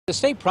The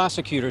state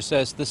prosecutor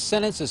says the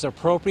sentence is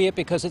appropriate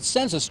because it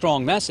sends a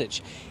strong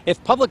message.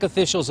 If public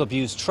officials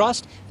abuse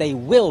trust, they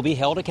will be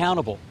held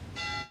accountable.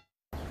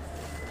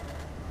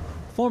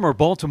 Former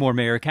Baltimore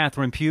Mayor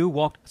Catherine Pugh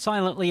walked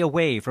silently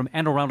away from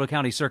Anne Arundel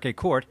County Circuit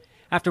Court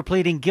after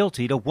pleading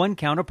guilty to 1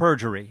 count of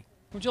perjury.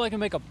 Would you like to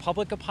make a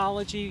public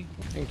apology?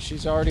 I think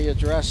she's already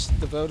addressed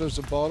the voters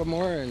of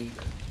Baltimore and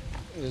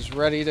is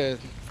ready to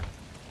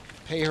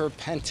pay her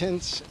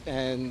penance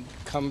and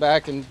come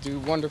back and do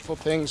wonderful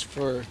things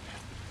for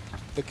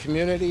the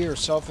community,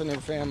 herself, and her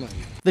family.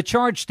 The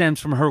charge stems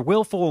from her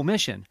willful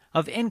omission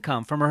of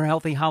income from her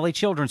Healthy Holly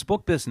children's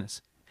book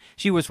business.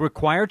 She was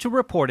required to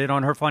report it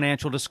on her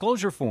financial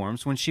disclosure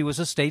forms when she was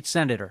a state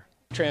senator.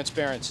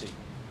 Transparency.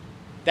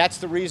 That's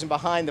the reason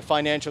behind the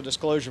financial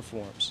disclosure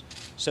forms,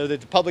 so that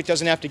the public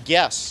doesn't have to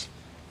guess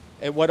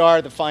at what are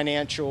the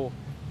financial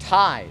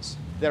ties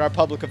that our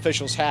public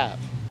officials have.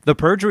 The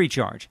perjury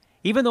charge,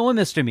 even though a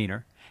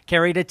misdemeanor,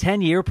 carried a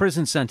 10-year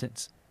prison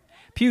sentence.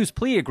 Pugh's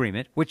plea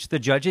agreement, which the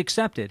judge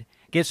accepted,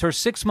 gives her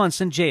 6 months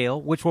in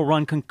jail, which will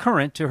run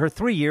concurrent to her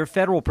 3-year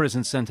federal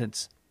prison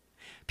sentence.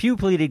 Pugh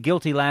pleaded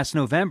guilty last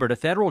November to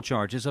federal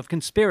charges of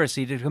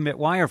conspiracy to commit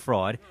wire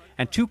fraud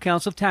and 2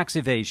 counts of tax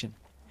evasion.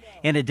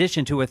 In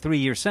addition to a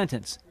 3-year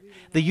sentence,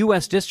 the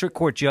U.S. District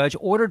Court judge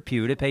ordered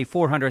Pugh to pay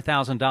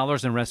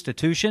 $400,000 in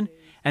restitution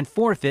and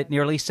forfeit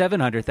nearly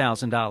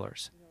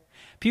 $700,000.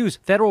 Pugh's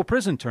federal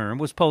prison term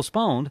was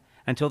postponed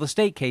until the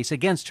state case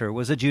against her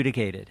was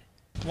adjudicated.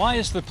 Why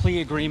is the plea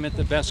agreement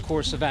the best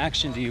course of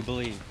action, do you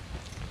believe?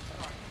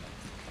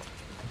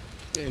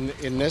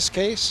 In this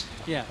case?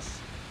 Yes.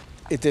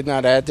 It did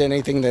not add to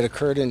anything that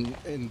occurred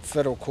in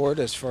federal court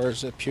as far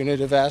as the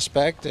punitive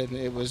aspect, and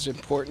it was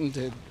important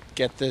to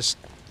get this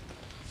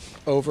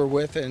over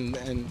with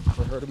and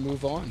for her to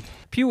move on.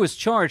 Pugh was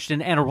charged in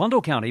Anne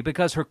Arundel County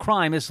because her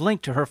crime is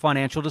linked to her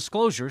financial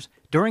disclosures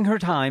during her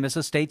time as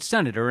a state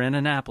senator in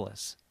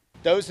Annapolis.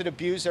 Those that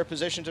abuse their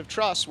positions of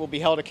trust will be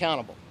held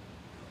accountable.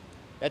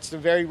 That's the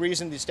very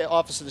reason the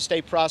Office of the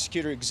State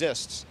Prosecutor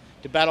exists,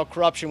 to battle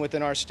corruption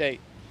within our state,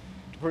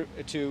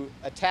 to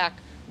attack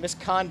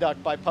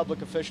misconduct by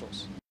public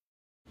officials.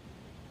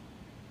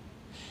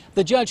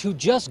 The judge who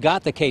just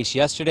got the case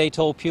yesterday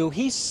told Pugh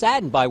he's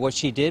saddened by what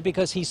she did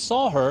because he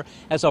saw her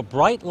as a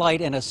bright light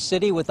in a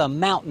city with a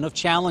mountain of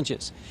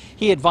challenges.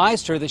 He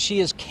advised her that she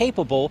is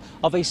capable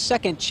of a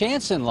second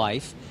chance in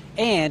life,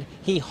 and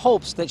he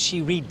hopes that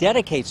she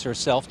rededicates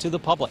herself to the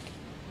public.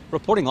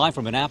 Reporting live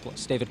from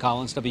Annapolis, David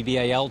Collins,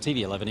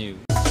 WBAL-TV 11 News.